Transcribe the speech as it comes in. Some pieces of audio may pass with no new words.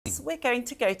we're going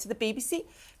to go to the BBC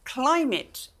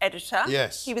climate editor.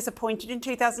 Yes. He was appointed in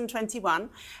 2021,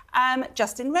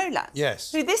 Justin Rowlatt.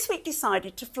 Yes. Who this week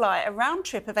decided to fly a round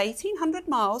trip of 1,800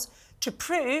 miles to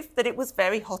prove that it was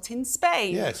very hot in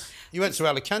Spain. Yes. You went to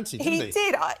Alicante, didn't he? He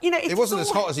did. It wasn't as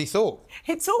hot as he thought.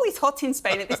 It's always hot in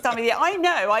Spain at this time of year. I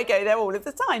know, I go there all of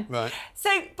the time. Right.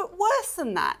 So, but worse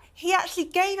than that, he actually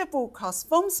gave a broadcast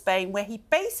from Spain where he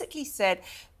basically said,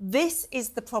 this is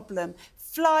the problem.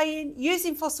 Flying,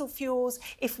 using fossil fuels,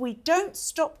 if we don't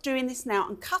stop doing this now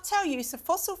and cut our use of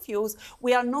fossil fuels,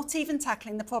 we are not even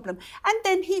tackling the problem. And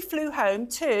then he flew home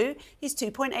to his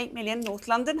 2.8 million North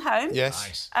London home.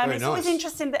 Yes, It's always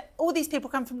interesting that all these people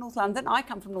come from North London. I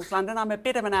come from North London. I'm a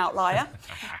bit of an outlier.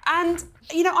 And,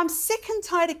 you know, I'm sick and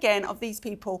tired again of these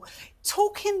people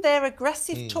talking their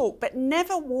aggressive talk, but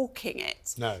never walking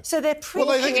it. No. So they're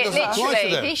preaching it doesn't apply to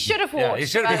them. He should have walked. Yeah, he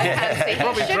should have. He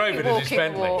probably drove it in his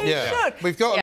Bentley. He should. We've got